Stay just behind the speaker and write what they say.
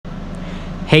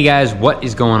Hey guys, what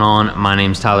is going on? My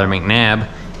name's Tyler McNabb,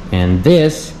 and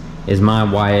this is my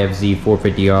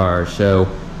YFZ450R.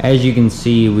 So, as you can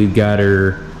see, we've got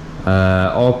her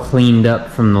all cleaned up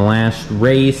from the last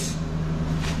race,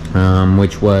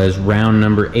 which was round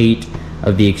number 8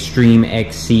 of the Extreme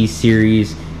XC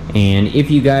series. And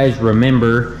if you guys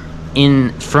remember,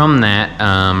 from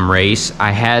that race,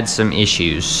 I had some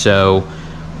issues. So,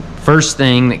 first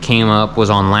thing that came up was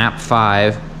on lap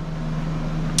 5.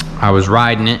 I was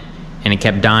riding it and it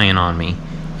kept dying on me.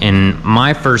 And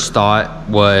my first thought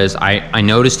was, I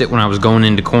noticed it when I was going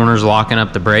into corners, locking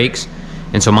up the brakes.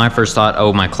 And so my first thought,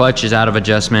 oh, my clutch is out of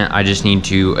adjustment. I just need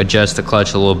to adjust the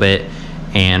clutch a little bit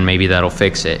and maybe that'll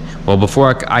fix it. Well,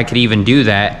 before I could even do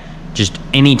that, just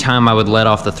any time I would let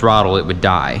off the throttle, it would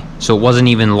die. So it wasn't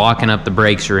even locking up the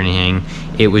brakes or anything.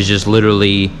 It was just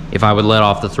literally, if I would let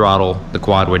off the throttle, the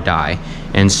quad would die.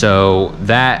 And so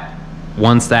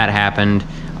once that happened,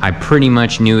 I pretty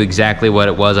much knew exactly what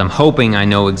it was. I'm hoping I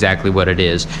know exactly what it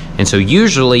is. And so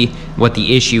usually what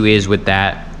the issue is with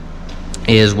that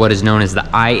is what is known as the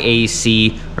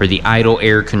IAC, or the idle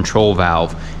air control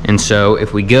valve. And so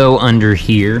if we go under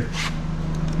here,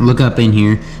 look up in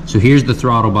here, so here's the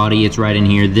throttle body, it's right in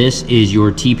here. This is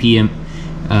your TPS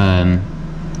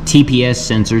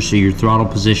sensor, so your throttle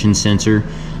position sensor.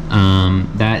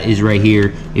 That is right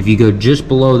here. If you go just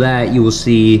below that, you will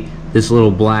see this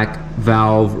little black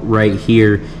valve right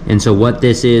here. And so what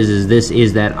this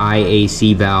is that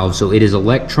IAC valve. So it is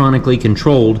electronically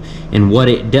controlled, and what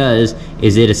it does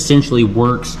is it essentially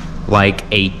works like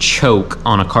a choke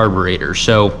on a carburetor.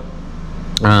 So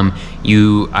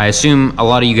I assume a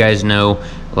lot of you guys know,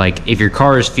 like, if your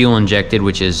car is fuel injected,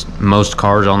 which is most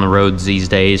cars on the roads these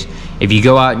days, if you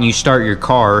go out and you start your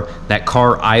car, that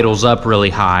car idles up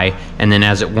really high, and then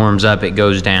as it warms up, it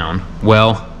goes down.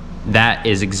 Well, that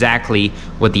is exactly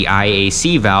what the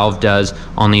IAC valve does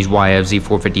on these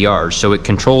YFZ450Rs. So it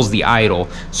controls the idle.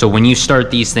 So when you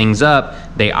start these things up,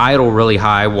 they idle really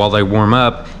high while they warm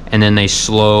up, and then they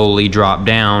slowly drop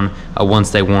down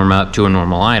once they warm up to a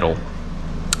normal idle.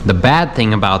 The bad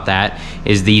thing about that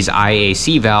is these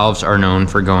IAC valves are known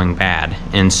for going bad.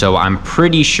 And so I'm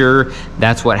pretty sure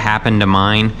that's what happened to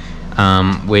mine.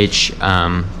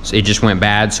 It just went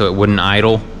bad, so it wouldn't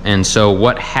idle. And so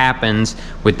what happens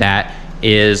with that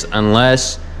is,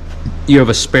 unless you have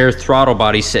a spare throttle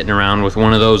body sitting around with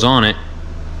one of those on it,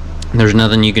 there's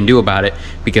nothing you can do about it,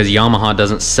 because Yamaha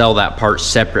doesn't sell that part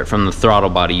separate from the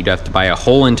throttle body. You'd have to buy a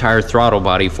whole entire throttle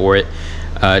body for it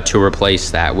to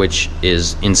replace that, which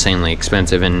is insanely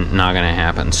expensive and not going to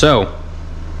happen. So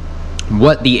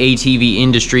what the ATV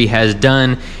industry has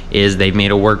done is they've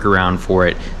made a workaround for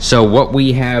it. So what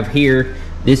we have here,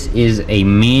 this is a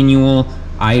manual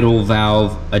idle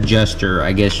valve adjuster,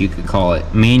 I guess you could call it.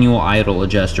 Manual idle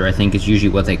adjuster, I think is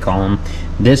usually what they call them.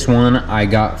 This one I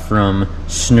got from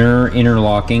Snur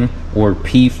Interlocking, or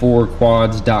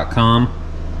p4quads.com.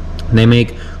 They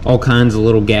make all kinds of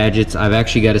little gadgets. I've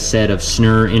actually got a set of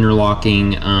Snur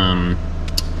Interlocking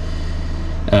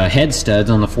head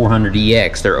studs on the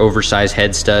 400EX. They're oversized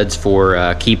head studs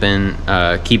for keeping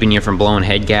you from blowing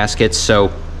head gaskets.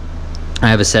 So I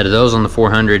have a set of those on the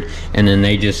 400, and then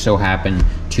they just so happen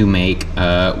to make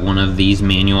one of these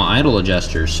manual idle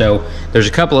adjusters. So there's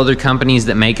a couple other companies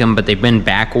that make them, but they've been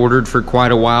back ordered for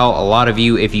quite a while. A lot of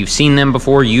you, if you've seen them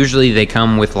before, usually they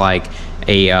come with like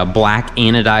a black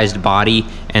anodized body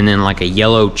and then like a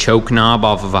yellow choke knob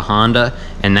off of a Honda,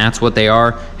 and that's what they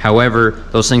are. However,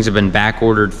 those things have been back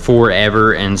ordered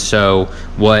forever. And so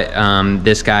what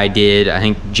this guy did, I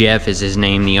think Jeff is his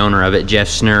name, the owner of it, Jeff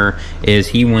Snur, is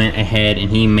he went ahead and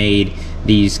he made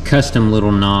these custom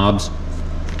little knobs,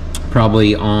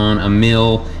 probably on a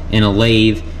mill in a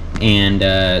lathe,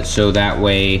 and so that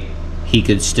way he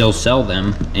could still sell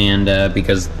them, and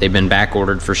because they've been back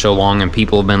ordered for so long and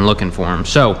people have been looking for them.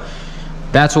 So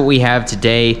that's what we have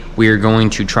today. We are going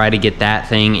to try to get that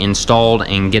thing installed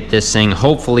and get this thing,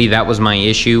 hopefully that was my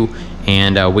issue,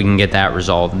 and we can get that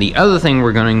resolved. The other thing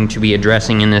we're going to be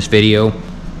addressing in this video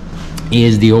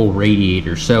is the old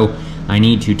radiator. So I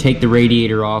need to take the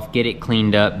radiator off, get it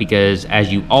cleaned up, because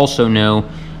as you also know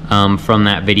from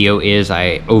that video, is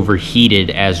I overheated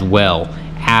as well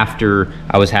after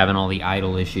I was having all the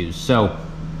idle issues. So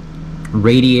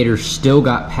radiator still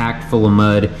got packed full of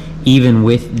mud even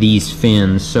with these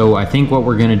fins. So I think what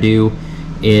we're gonna do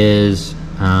is,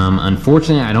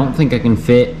 unfortunately I don't think I can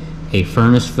fit a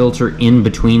furnace filter in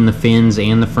between the fins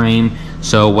and the frame.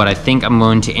 So what I think I'm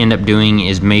going to end up doing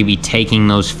is maybe taking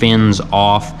those fins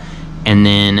off and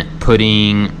then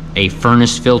putting a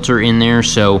furnace filter in there.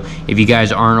 So if you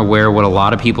guys aren't aware, what a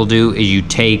lot of people do is you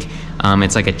take,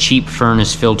 it's like a cheap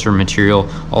furnace filter material.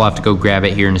 I'll have to go grab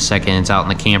it here in a second. It's out in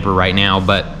the camper right now,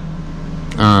 but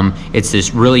it's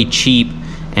this really cheap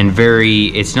and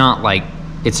it's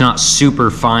not super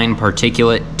fine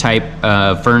particulate type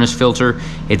furnace filter.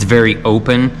 It's very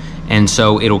open, and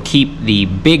so it'll keep the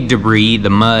big debris, the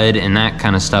mud and that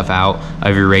kind of stuff out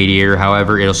of your radiator.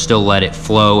 However, it'll still let it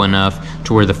flow enough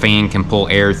to where the fan can pull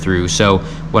air through. So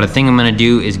what I think I'm gonna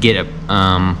do is get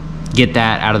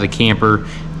that out of the camper,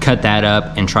 cut that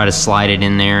up, and try to slide it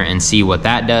in there and see what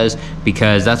that does,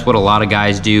 because that's what a lot of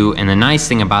guys do. And the nice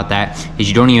thing about that is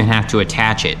you don't even have to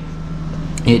attach it.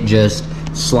 It just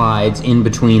slides in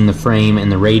between the frame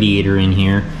and the radiator in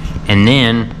here. And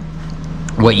then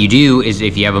what you do is,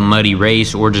 if you have a muddy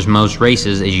race, or just most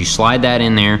races, is you slide that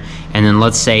in there, and then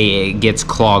let's say it gets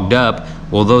clogged up.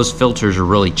 Well, those filters are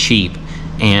really cheap,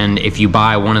 and if you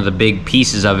buy one of the big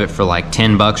pieces of it for like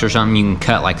 10 bucks or something, you can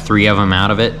cut like 3 of them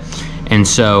out of it. And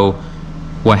so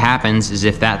what happens is,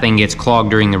 if that thing gets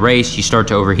clogged during the race, you start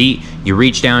to overheat, you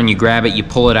reach down, you grab it, you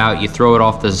pull it out, you throw it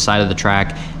off the side of the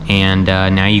track, and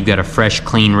now you've got a fresh,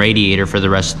 clean radiator for the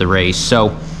rest of the race. So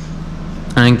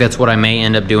I think that's what I may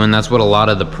end up doing. That's what a lot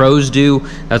of the pros do.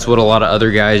 That's what a lot of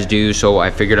other guys do. So I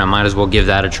figured I might as well give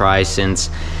that a try, since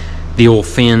the old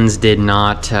fins did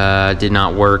not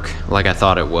work like I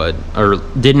thought it would, or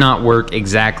did not work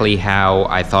exactly how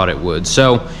I thought it would.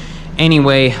 So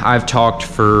anyway, I've talked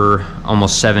for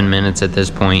almost 7 minutes at this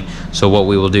point. So what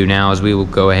we will do now is we will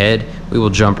go ahead, we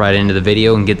will jump right into the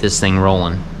video and get this thing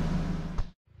rolling.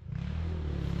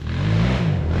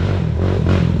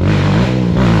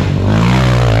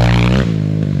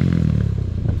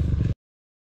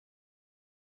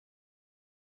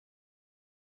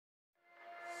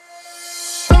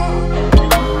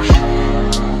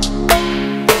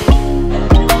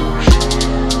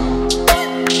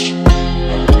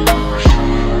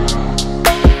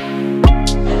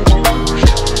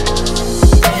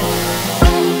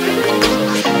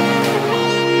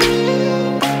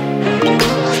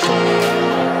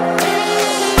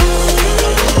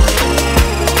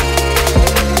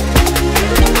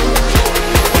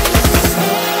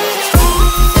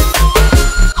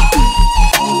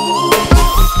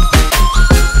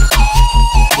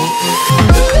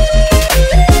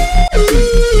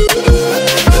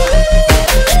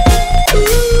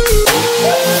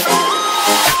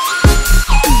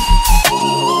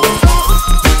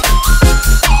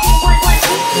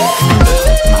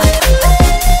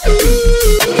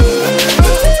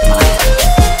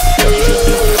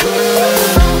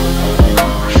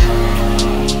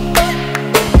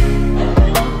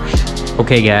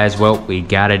 Okay guys, well, we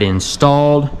got it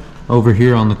installed over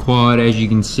here on the quad, as you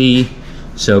can see.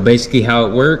 So basically how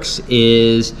it works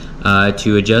is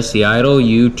to adjust the idle,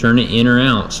 you turn it in or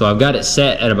out. So I've got it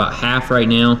set at about half right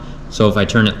now. So if I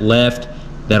turn it left,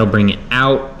 that'll bring it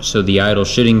out, so the idle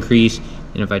should increase.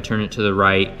 And if I turn it to the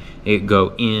right, it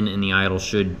go in and the idle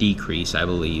should decrease, I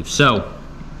believe. So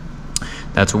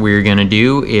that's what we're gonna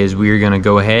do, is we're gonna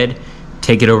go ahead,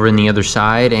 take it over in the other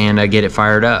side, and get it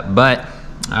fired up. But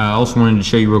I also wanted to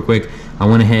show you real quick, I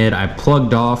went ahead, I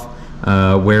plugged off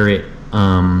where it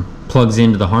plugs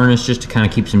into the harness, just to kind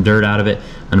of keep some dirt out of it.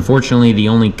 Unfortunately, the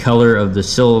only color of the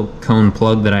silicone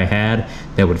plug that I had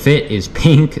that would fit is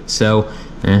pink, so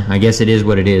I guess it is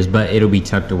what it is, but it'll be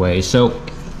tucked away. So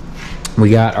we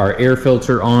got our air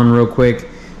filter on real quick.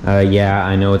 Yeah,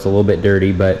 I know it's a little bit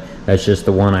dirty, but that's just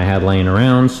the one I had laying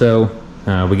around. So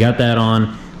we got that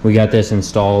on. We got this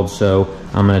installed, so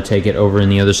I'm gonna take it over in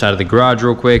the other side of the garage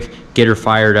real quick, get her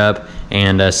fired up,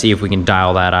 and see if we can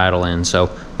dial that idle in. So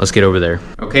let's get over there.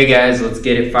 Okay guys, let's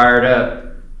get it fired up.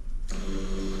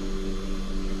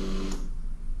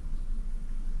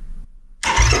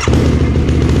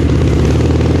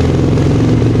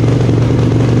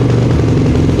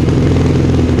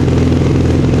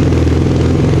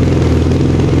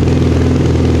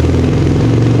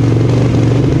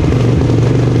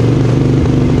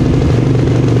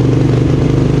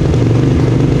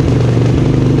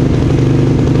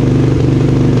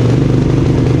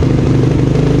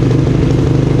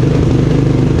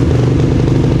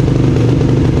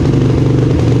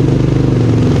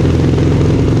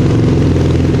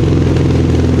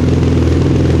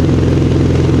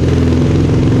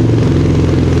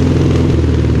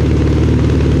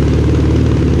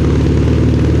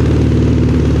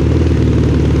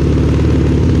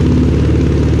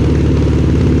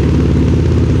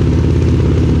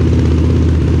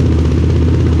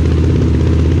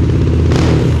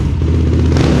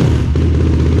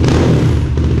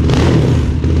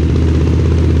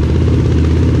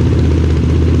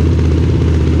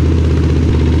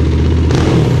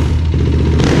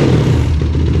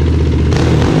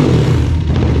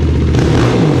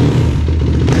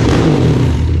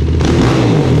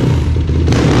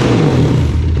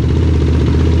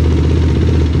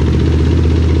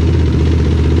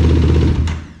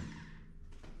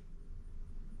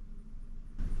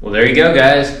 you go,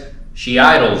 guys. She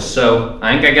idles, so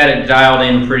I think I got it dialed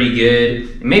in pretty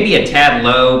good. It may be a tad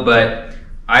low, but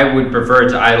I would prefer it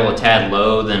to idle a tad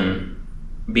low than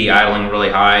be idling really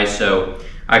high, so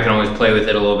I can always play with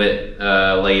it a little bit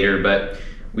later, but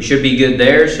we should be good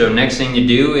there. So next thing to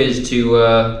do is to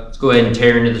let's go ahead and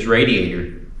tear into this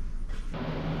radiator.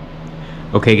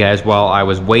 Okay guys, while I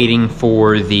was waiting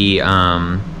for the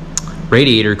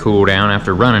radiator cool down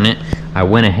after running it, I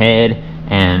went ahead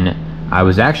and I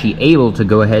was actually able to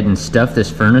go ahead and stuff this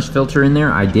furnace filter in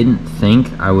there. I didn't think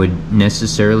I would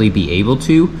necessarily be able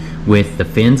to with the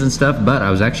fins and stuff, but I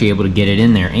was actually able to get it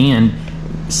in there, and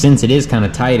since it is kind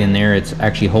of tight in there, it's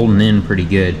actually holding in pretty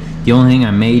good. The only thing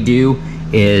I may do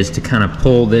is to kind of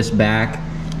pull this back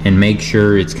and make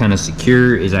sure it's kind of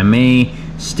secure, is I may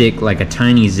stick like a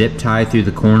tiny zip tie through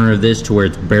the corner of this to where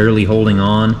it's barely holding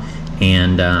on,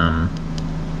 and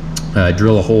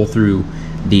drill a hole through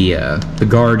the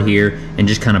guard here and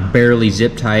just kind of barely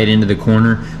zip tie it into the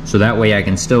corner, so that way I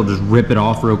can still just rip it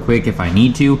off real quick if I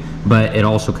need to, but it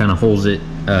also kind of holds it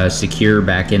secure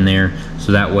back in there,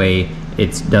 so that way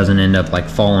it doesn't end up like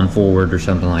falling forward or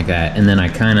something like that. And then I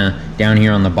kind of, down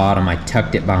here on the bottom, I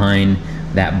tucked it behind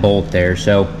that bolt there.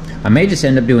 So I may just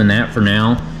end up doing that for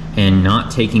now and not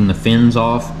taking the fins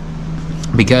off,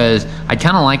 because I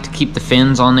kind of like to keep the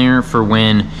fins on there for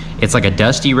when it's like a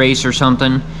dusty race or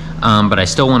something, but I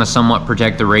still want to somewhat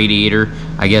protect the radiator,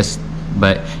 I guess.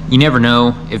 But you never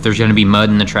know if there's going to be mud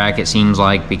in the track, it seems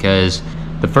like, because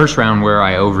the first round where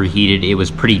I overheated, it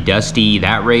was pretty dusty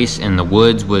that race, and the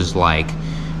woods was like,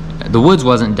 the woods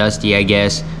wasn't dusty, I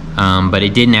guess, but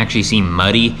it didn't actually seem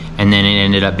muddy, and then it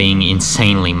ended up being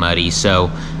insanely muddy.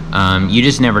 So you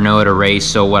just never know at a race.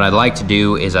 So what I'd like to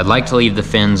do is I'd like to leave the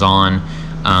fins on,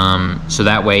 so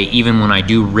that way even when I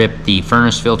do rip the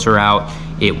furnace filter out,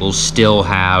 it will still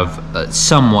have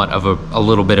somewhat of a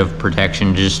little bit of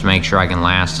protection, just to make sure I can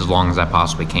last as long as I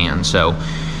possibly can. So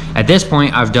at this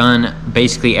point, I've done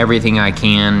basically everything I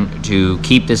can to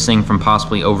keep this thing from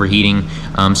possibly overheating.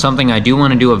 Something I do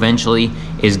want to do eventually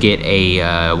is get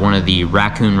a one of the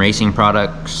Raccoon Racing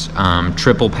Products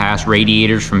triple pass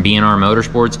radiators from B&R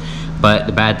Motorsports. But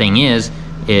the bad thing is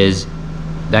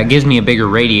that gives me a bigger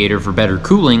radiator for better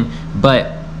cooling,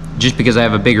 but just because I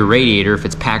have a bigger radiator, if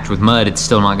it's packed with mud, it's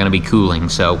still not going to be cooling.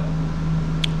 So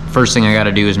first thing I got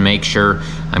to do is make sure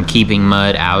I'm keeping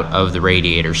mud out of the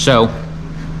radiator. So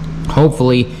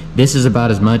hopefully this is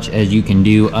about as much as you can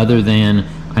do, other than,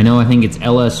 I know, I think it's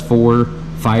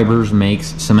LS4 Fibers makes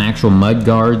some actual mud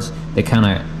guards that kind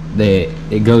of,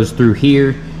 it goes through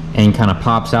here and kind of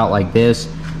pops out like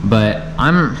this. But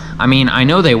I mean, I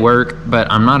know they work,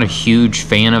 but I'm not a huge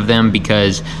fan of them,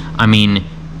 because I mean,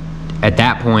 at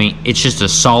that point, it's just a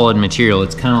solid material.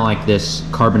 It's kind of like this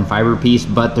carbon fiber piece,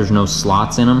 but there's no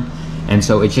slots in them. And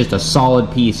so it's just a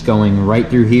solid piece going right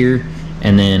through here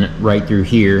and then right through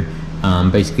here,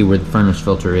 basically where the furnace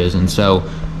filter is. And so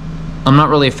I'm not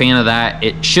really a fan of that.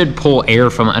 It should pull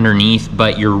air from underneath,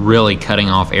 but you're really cutting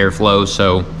off airflow.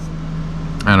 So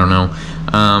I don't know.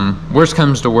 Worst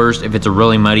comes to worst, if it's a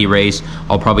really muddy race,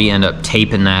 I'll probably end up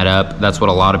taping that up. That's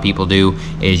what a lot of people do,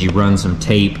 is you run some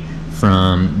tape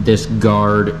from this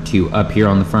guard to up here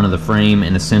on the front of the frame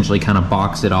and essentially kind of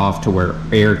box it off to where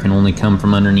air can only come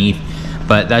from underneath.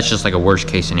 But that's just like a worst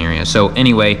case scenario. So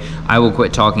anyway, I will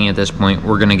quit talking at this point.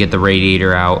 We're gonna get the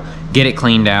radiator out, get it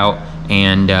cleaned out,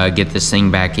 and get this thing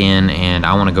back in, and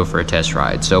I want to go for a test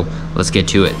ride. So let's get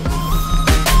to it.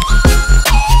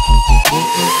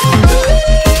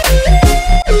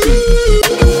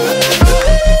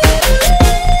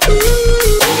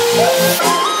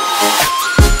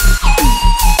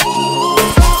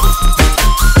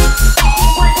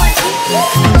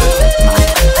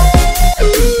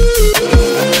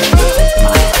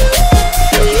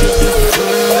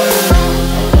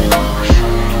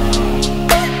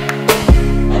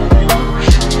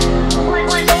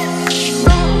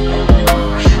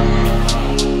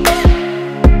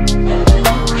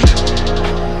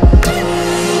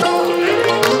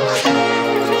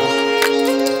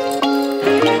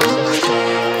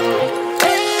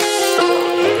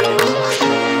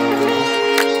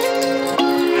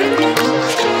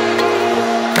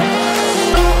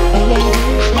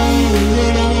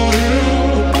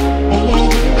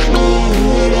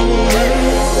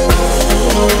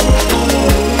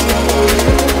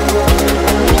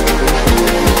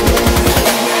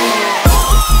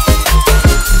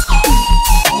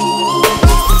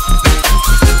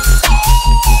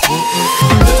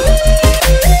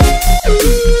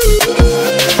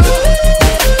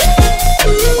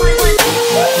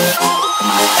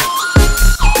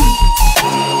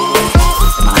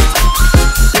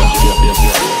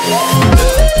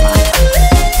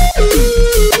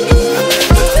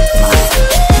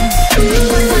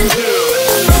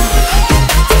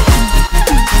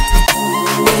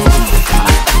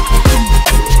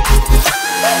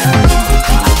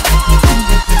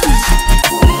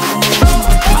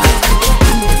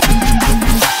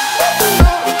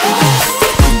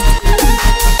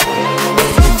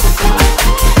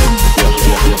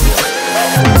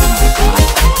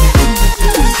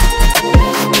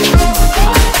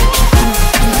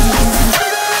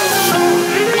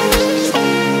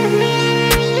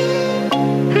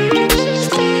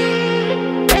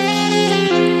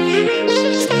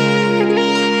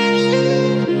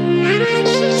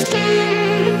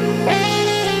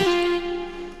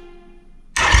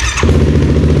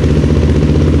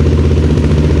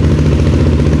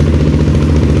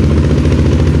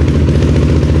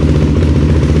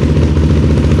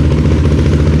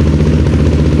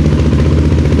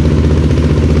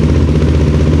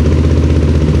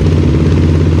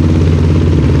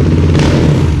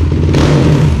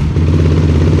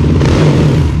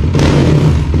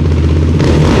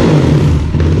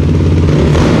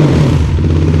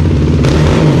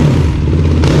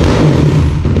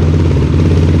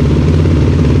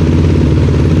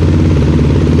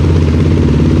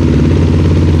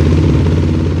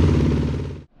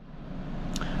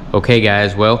 Okay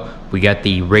guys, well, we got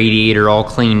the radiator all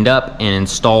cleaned up and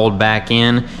installed back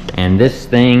in, and this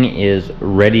thing is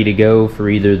ready to go for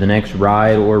either the next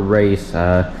ride or race.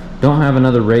 Don't have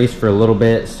another race for a little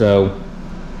bit, so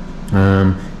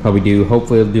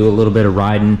hopefully I'll do a little bit of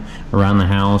riding around the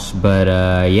house. But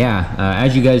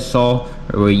as you guys saw,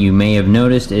 or what you may have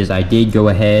noticed, is I did go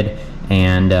ahead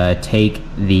and take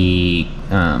the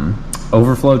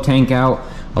overflow tank out.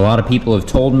 A lot of people have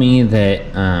told me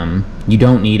that you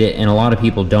don't need it, and a lot of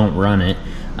people don't run it,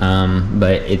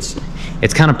 but it's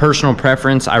kind of personal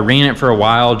preference. I ran it for a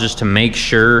while just to make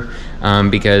sure,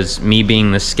 because me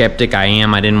being the skeptic I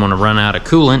am, I didn't want to run out of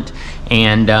coolant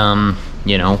and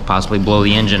you know, possibly blow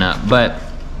the engine up. But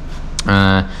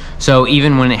so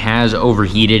even when it has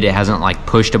overheated, it hasn't like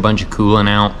pushed a bunch of coolant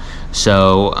out.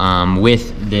 So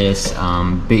with this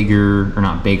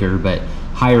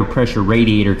higher pressure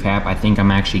radiator cap, I think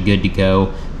I'm actually good to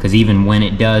go, because even when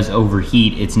it does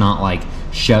overheat, it's not like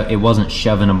it wasn't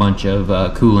shoving a bunch of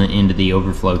coolant into the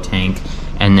overflow tank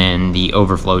and then the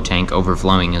overflow tank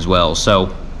overflowing as well.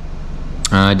 So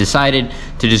decided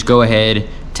to just go ahead,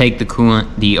 take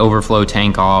the overflow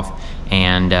tank off,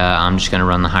 and I'm just going to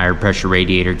run the higher pressure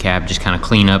radiator cap, just kind of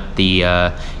clean up the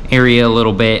area a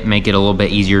little bit, make it a little bit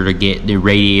easier to get the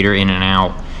radiator in and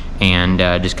out, and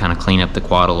just kind of clean up the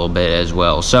quad a little bit as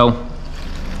well. So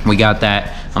we got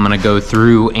that. I'm going to go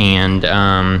through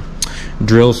and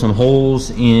drill some holes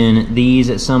in these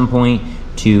at some point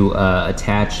to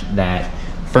attach that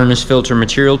furnace filter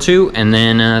material to, and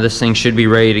then this thing should be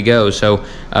ready to go. So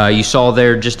you saw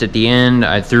there just at the end,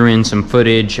 I threw in some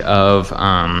footage of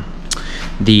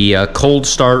the cold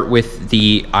start with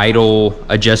the idle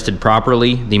adjusted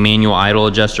properly, the manual idle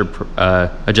adjusted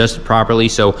properly.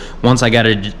 So once I got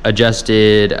it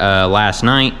adjusted last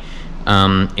night,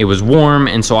 it was warm,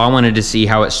 and so I wanted to see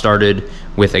how it started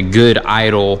with a good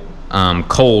idle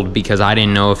cold, because I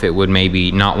didn't know if it would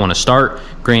maybe not want to start.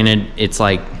 Granted, it's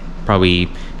like probably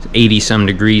 80 some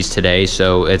degrees today,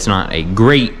 so it's not a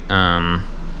great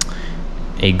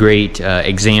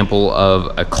example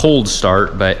of a cold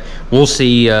start, but we'll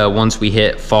see once we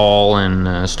hit fall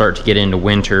and start to get into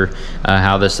winter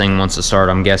how this thing wants to start.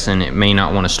 I'm guessing it may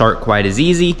not want to start quite as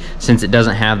easy since it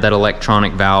doesn't have that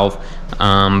electronic valve,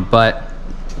 but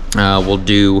we'll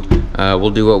do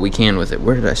what we can with it.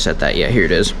 Where did I set that? Yeah, here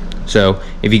it is. So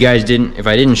if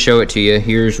I didn't show it to you,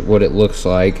 here's what it looks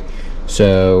like.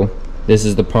 So this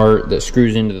is the part that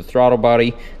screws into the throttle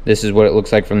body. This is what it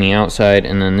looks like from the outside,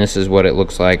 and then this is what it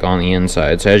looks like on the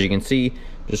inside. So as you can see,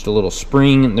 just a little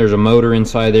spring. There's a motor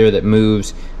inside there that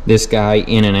moves this guy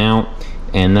in and out,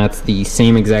 and that's the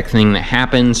same exact thing that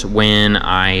happens when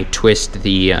I twist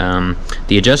the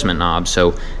adjustment knob.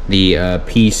 So the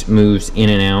piece moves in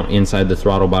and out inside the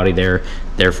throttle body there,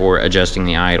 therefore adjusting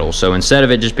the idle. So instead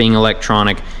of it just being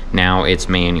electronic, now it's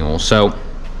manual. So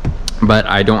but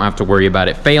I don't have to worry about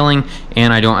it failing,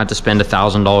 and I don't have to spend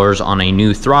 $1,000 on a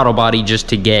new throttle body just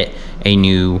to get a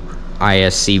new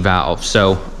ISC valve.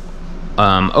 So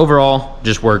overall,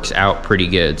 just works out pretty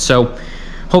good. So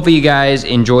hopefully you guys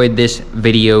enjoyed this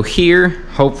video here.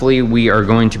 Hopefully we are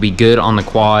going to be good on the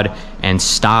quad and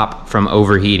stop from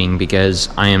overheating, because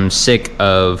I am sick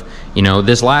of, you know,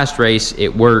 this last race,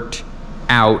 it worked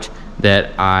out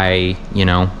that I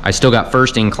still got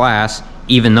first in class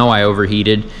even though I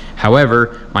overheated.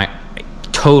 However, I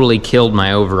totally killed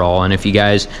my overall, and if you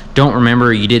guys don't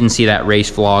remember, you didn't see that race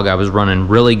vlog, I was running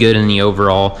really good in the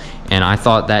overall, and I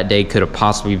thought that day could have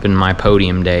possibly been my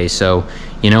podium day. So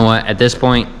you know what, at this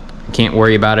point I can't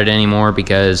worry about it anymore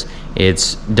because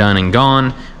it's done and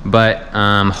gone. But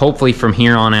hopefully from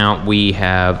here on out we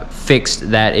have fixed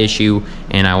that issue,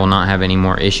 and I will not have any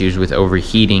more issues with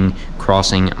overheating,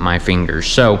 crossing my fingers.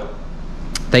 So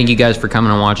thank you guys for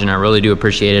coming and watching. I really do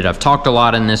appreciate it. I've talked a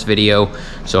lot in this video,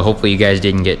 so hopefully you guys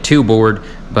didn't get too bored.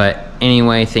 But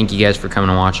anyway, thank you guys for coming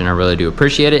and watching. I really do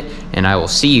appreciate it, and I will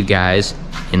see you guys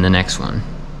in the next one.